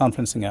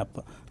conferencing app.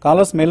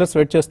 Callers mailers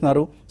wait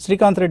చేస్తున్నారు.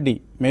 శ్రీకాంత్ రెడ్డి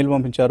మెయిల్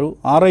పంపించారు.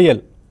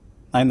 ఆర్ఐఎల్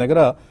ఆయన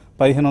దగ్గర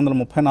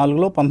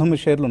 1534లో 19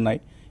 షేర్లు ఉన్నాయి,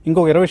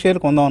 ఇంకొక 20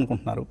 షేర్లు కొందాం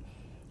అనుకుంటున్నారు.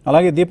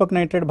 అలాగే దీపక్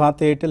నైట్రేడ్,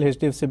 భారతీయ ఎయిర్టెల్,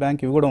 హెచ్డిఎఫ్సి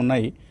బ్యాంక్ ఇవి కూడా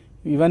ఉన్నాయి.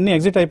 ఇవన్నీ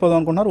ఎగ్జిట్ అయిపోదాం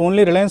అనుకుంటున్నారు.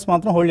 ఓన్లీ రిలయన్స్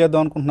మాత్రం హోల్డ్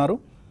చేద్దాం అనుకుంటున్నారు.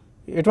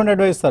 ఎటువంటి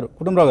అడ్వైస్ ఇస్తారు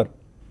కుటుంబరావు గారు?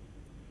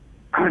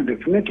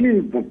 డెఫినెట్లీ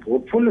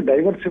పోర్ట్ఫోలియో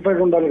డైవర్సిఫైడ్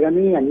ఉండాలి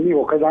కానీ అన్ని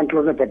ఒక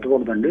దాంట్లోనే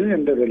పెట్టకూడదండి.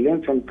 అండ్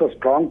రిలయన్స్ ఎంత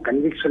స్ట్రాంగ్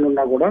కన్విక్షన్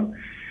ఉన్నా కూడా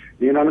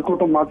నేను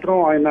అనుకోవటం మాత్రం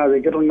ఆయన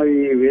దగ్గర ఉన్న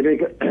ఈ వేరే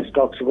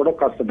స్టాక్స్ కూడా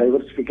కాస్త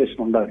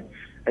డైవర్సిఫికేషన్ ఉండాలి.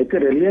 అయితే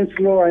రిలయన్స్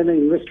లో ఆయన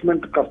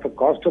ఇన్వెస్ట్మెంట్ కాస్త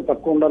కాస్ట్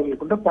తక్కువ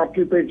ఉండాలనుకుంటే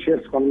పార్ట్లీ పెయిడ్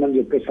షేర్స్ కొనమని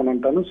చెప్పేసి అని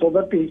అంటాను, సో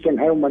దట్ ఈ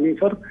can have money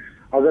for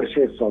other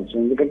shares also.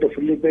 ఎందుకంటే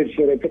ఫుల్లీ పెయిడ్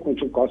షేర్ అయితే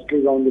కొంచెం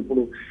కాస్ట్లీగా ఉంది,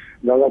 ఇప్పుడు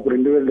దాదాపు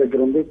 2000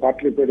 దగ్గర ఉంది,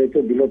 పార్ట్లీ పెయిడ్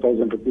అయితే బిలో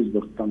 1000 రూపీస్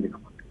దొరుకుతుంది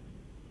కాబట్టి.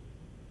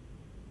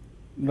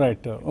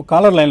 రైట్, ఒక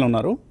కాలర్ లైన్లో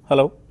ఉన్నారు.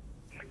 హలో.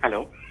 హలో,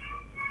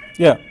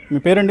 యా, మీ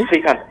పేరండి?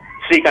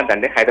 శ్రీకాంత్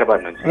అండి,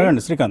 హైదరాబాద్ నుంచి.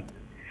 అడగండి శ్రీకాంత్.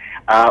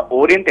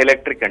 ఓరియంట్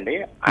ఎలక్ట్రిక్ అండి,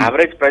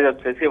 యావరేజ్ ప్రైస్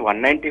వచ్చేసి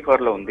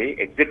 194 లో ఉంది.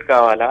 ఎగ్జిట్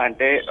కావాలా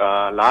అంటే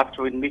లాస్ట్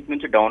వీక్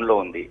నుంచి డౌన్ లో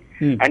ఉంది.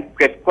 అండ్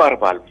క్వెస్కార్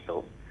బాల్బ్స్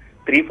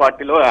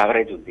 340 లో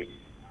యావరేజ్ ఉంది.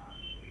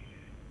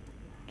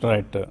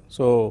 రైట్,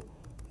 సో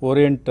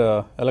ఓరియంట్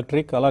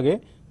ఎలక్ట్రిక్ అలాగే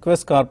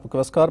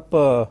క్వెస్కార్ప్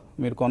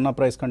మీరు కొన్న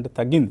ప్రైస్ కంటే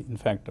తగ్గింది,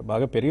 ఇన్ఫ్యాక్ట్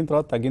బాగా పెరిగిన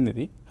తర్వాత తగ్గింది.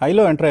 ఇది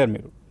హైలో ఎంటర్ అయ్యారు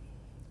మీరు,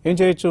 ఏం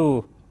చేయొచ్చు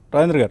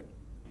రాజేంద్ర గారు?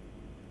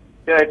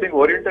 I think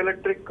orient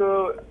electric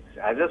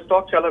as a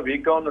stock చాలా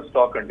వీక్ గా ఉన్న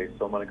స్టాక్ అండి.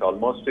 సో మనకి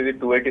ఆల్మోస్ట్ ఇది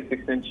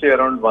 286 నుంచి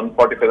అరౌండ్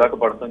 145 దాకా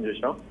పడుతుంది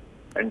చూసాం.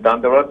 అండ్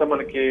దాని తర్వాత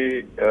మనకి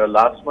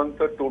లాస్ట్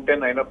మంత్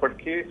 210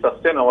 అయినప్పటికీ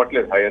సస్టైన్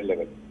అవ్వట్లేదు హైయర్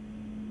లెవెల్.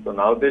 సో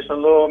నా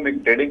ఉద్దేశంలో మీకు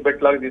ట్రేడింగ్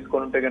బెట్ లాగా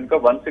తీసుకొని ఉంటే కనుక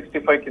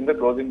 165 కింద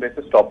క్లోజింగ్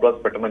బేసిస్ స్టాప్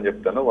లాస్ పెట్టమని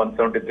చెప్తాను.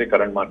 173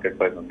 కరెంట్ మార్కెట్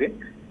ప్రైస్ ఉంది.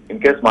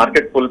 In case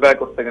market pull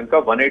back వస్తే కనుక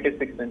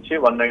 186 నుంచి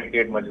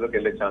 198 మధ్యలోకి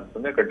వెళ్ళే ఛాన్స్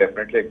ఉంది. అక్కడ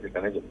డెఫినెట్లీ ఎగ్జిట్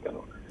అనే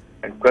చెప్తాను.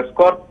 And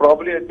క్వెస్కార్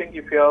probably I think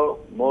if you have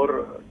more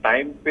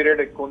time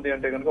period ఎక్కువ ఉంది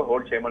అంటే కనుక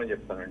హోల్డ్ చేయమని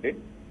చెప్తానండి.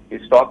 ఈ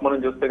స్టాక్ మనం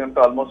చూస్తే కనుక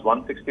ఆల్మోస్ట్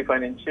 165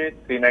 నుంచి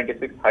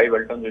 396 హై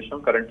వెళ్ళటం చూసాం.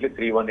 కరెంట్లీ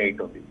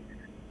 318 ఉంది.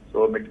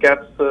 So mid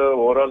caps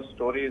overall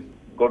story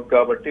good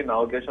కాబట్టి నా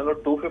ఉద్దేశంలో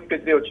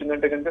 253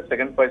 వచ్చిందంటే కనుక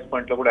సెకండ్ ప్రైస్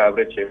పాయింట్ లో కూడా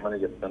యావరేజ్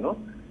చేయమని చెప్తాను.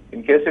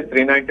 ఇన్ కేసు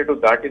 392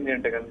 దాటింది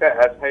అంటే కనుక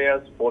యాజ్ హై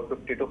యాజ్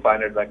 450 to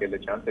 500 దాకా వెళ్ళే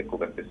ఛాన్స్ ఎక్కువ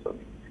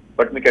కనిపిస్తుంది.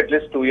 బట్ మీకు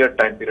అట్లీస్ట్ 2 year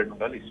టైం పీరియడ్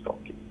ఉండాలి ఈ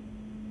స్టాక్ కి.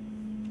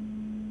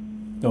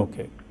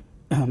 ఓకే,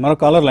 మరో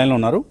కాలర్ లైన్లో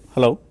ఉన్నారు.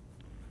 హలో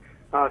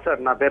సార్,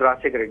 నా పేరు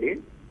రాజశేఖర్ రెడ్డి.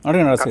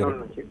 అడగండి రాజశేఖర్.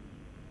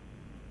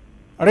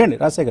 అడగండి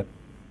రాజశేఖర్.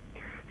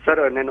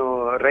 సార్, నేను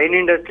రైన్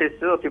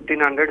ఇండస్ట్రీస్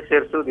 1500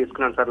 షేర్స్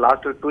తీసుకున్నాను సార్.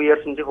 లాస్ట్ 2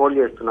 years నుంచి హోల్డ్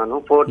చేస్తున్నాను.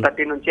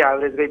 430 నుంచి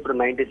యావరేజ్ గా ఇప్పుడు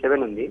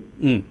 97 ఉంది.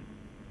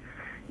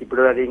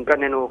 ఇప్పుడు అది ఇంకా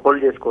నేను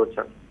హోల్డ్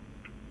చేసుకోవచ్చా?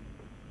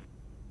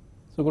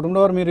 సో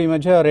కుటుంబం మీరు ఈ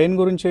మధ్య రెయిన్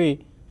గురించి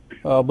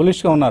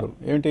బులిష్గా ఉన్నారు,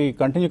 ఏంటి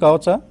కంటిన్యూ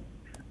కావచ్చా?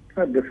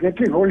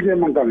 Definitely hold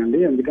చేయమంటానండి.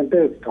 ఎందుకంటే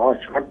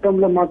షార్ట్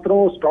టర్మ్ లో మాత్రం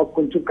స్టాక్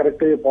కొంచెం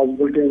కరెక్ట్ అయ్యే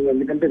పాసిబిలిటీ ఉంది.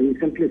 ఎందుకంటే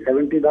రీసెంట్లీ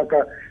 70 దాకా,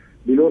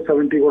 బిలో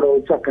 70 కూడా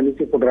వచ్చి అక్కడి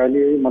నుంచి ఇప్పుడు ర్యాలీ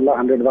అయ్యి మళ్ళీ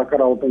 100 దాకా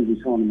రావటం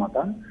చూసాం అనమాట.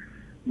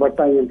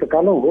 బట్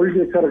ఇంతకాలం హోల్డ్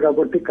చేశారు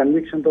కాబట్టి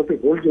కన్విక్షన్ తోటి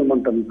hold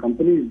చేయమంటాను.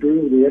 Company is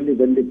doing really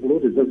well. ఇప్పుడు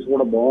రిజల్ట్స్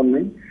కూడా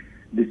బాగున్నాయి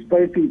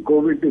డిస్పైట్ ఈ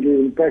కోవిడ్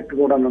ఇంపాక్ట్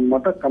కూడా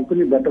అనమాట.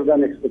 Company better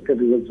than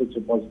expected results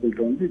వచ్చే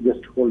పాసిబిలిటీ ఉంది.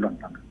 జస్ట్ హోల్డ్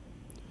అంటాను.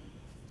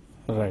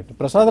 రైట్,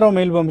 ప్రసాదరావు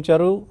మెయిల్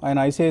పంపించారు. ఆయన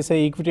ICICI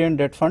equity and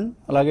debt fund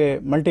అలాగే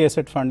మల్టీ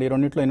అసెట్ ఫండ్ ఈ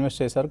రెండింటిలో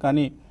ఇన్వెస్ట్ చేశారు.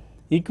 కానీ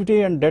ఈక్విటీ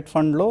అండ్ డెట్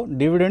ఫండ్లో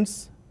డివిడెండ్స్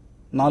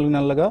 4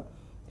 నెలలుగా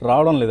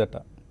రావడం లేదట.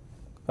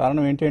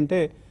 కారణం ఏంటంటే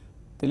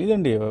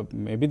తెలియదండి.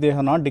 Maybe they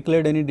have not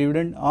declared any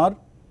dividend, are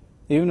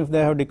even if they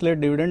have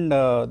declared dividend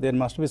there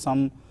must be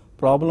some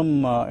problem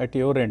at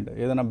your end.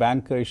 ఏదైనా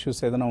బ్యాంక్ ఇష్యూస్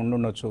ఏదైనా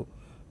ఉండుండొచ్చు.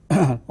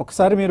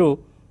 ఒకసారి మీరు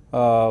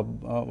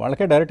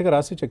వాళ్ళకే డైరెక్ట్గా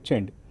రాసి చెక్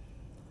చేయండి.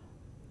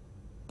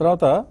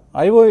 తర్వాత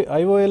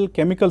ఐఓఎల్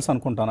కెమికల్స్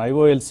అనుకుంటాను,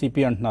 ఐఓఎల్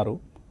సిపి అంటున్నారు.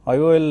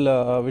 ఐఓఎల్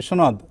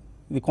విశ్వనాథ్,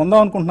 ఇది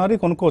కొందాం అనుకుంటున్నారు,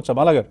 ఇది కొనుక్కోవచ్చా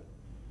బాలాగారు?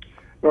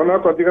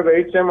 కొద్దిగా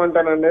wait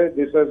చేయమంటానండి.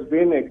 This Hess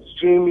been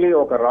extremely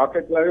ఒక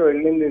రాకెట్ లాగా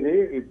వెళ్ళింది ఇది.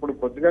 ఇప్పుడు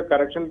కొద్దిగా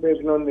కరెక్షన్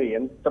పేజ్ లో ఉంది.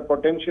 ఎంత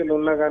పొటెన్షియల్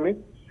ఉన్నా కానీ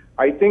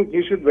I think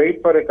you should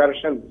wait for a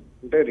correction.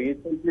 అంటే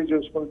రీసెంట్లీ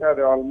చూసుకుంటే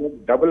అది ఆల్మోస్ట్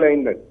డబుల్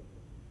అయింది.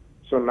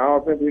 సో నా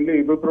వీళ్ళు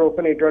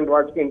ఇబుప్రోఫెన్ ఇటువంటి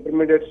వాటికి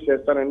ఇంటర్మీడియట్స్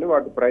చేస్తారండి.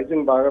 వాటి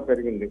ప్రైసింగ్ బాగా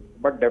పెరిగింది.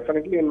 But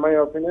definitely in my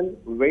opinion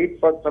wait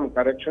for some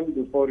correction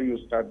before you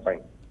start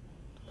buying.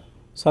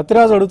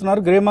 Sathyaraj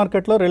అడుగుతున్నారు, గ్రే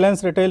మార్కెట్లో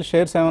రిలయన్స్ రిటైల్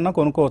షేర్స్ ఏమైనా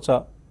కొనుక్కోవచ్చా?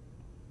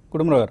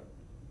 కుటుంబరావు గారు.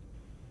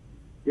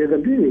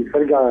 ఏదండి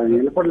సరిగా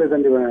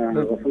వినపడలేదండి.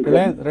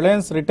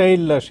 రిలయన్స్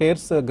రిటైల్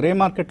షేర్స్ గ్రే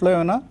మార్కెట్లో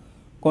ఏమైనా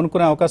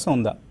కొనుక్కునే అవకాశం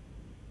ఉందా?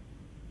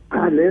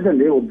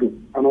 లేదండి, వద్దు,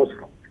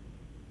 అనవసరం.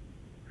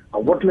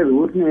 అవ్వట్లేదు.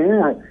 ఊరినే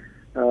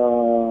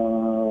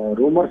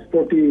రూమర్స్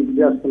తోటి ఇది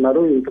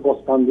చేస్తున్నారు. ఇంతకు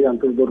వస్తుంది,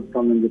 అంతకు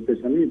దొరుకుతుంది అని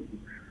చెప్పేసి అని.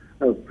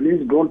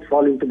 Please don't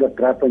fall in to the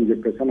trap అని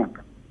చెప్పేసి అని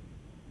అంటారు.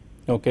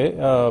 ఓకే,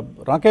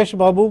 రాకేష్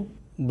బాబు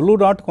బ్లూ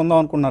డాట్ కొందాం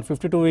అనుకున్నారు,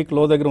 52 వీక్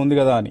లో దగ్గర ఉంది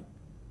కదా అని,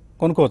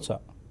 కొనుక్కోవచ్చా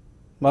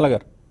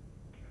బాలగారు?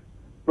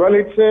 Well,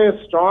 it's a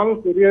strong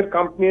courier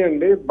company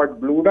అండి. But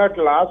blue dot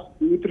last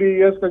 2-3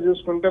 years గా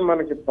చూసుకుంటే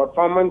మనకి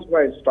పర్ఫార్మెన్స్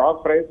వైజ్,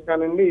 స్టాక్ ప్రైస్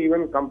కానివ్వండి,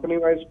 ఈవెన్ కంపెనీ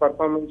వైజ్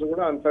పర్ఫార్మెన్స్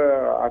కూడా అంత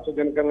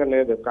ఆశాజనకంగా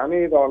లేదు. కానీ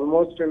ఇది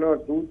ఆల్మోస్ట్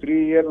 2-3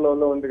 year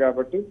లోలో ఉంది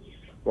కాబట్టి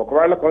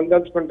ఒకవేళ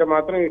కొందలుచుకుంటే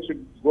మాత్రం it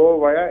should go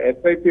via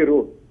SIP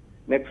route.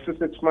 Next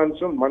 6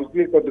 months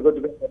monthly కొద్దిగా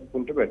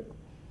జరుపుకుంటూ పెట్టు.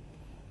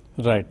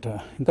 రైట్,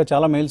 ఇంకా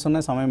చాలా మెయిల్స్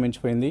ఉన్నాయి, సమయం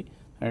మించిపోయింది.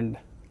 అండ్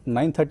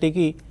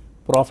 9:30కి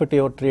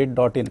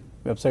profityourtrade.in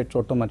వెబ్సైట్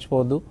చూడటం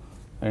మర్చిపోవద్దు.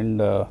 And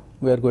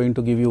we are going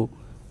to give you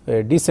a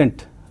decent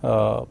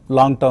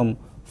long-term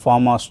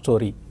pharma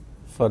story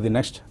for the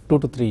next 2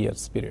 to 3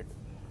 years period.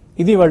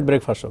 This is World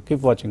Breakfast Show.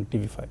 Keep watching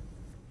TV5.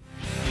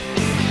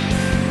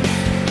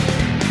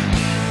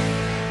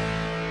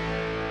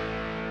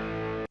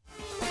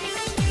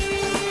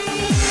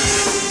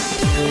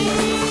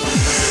 Thank you.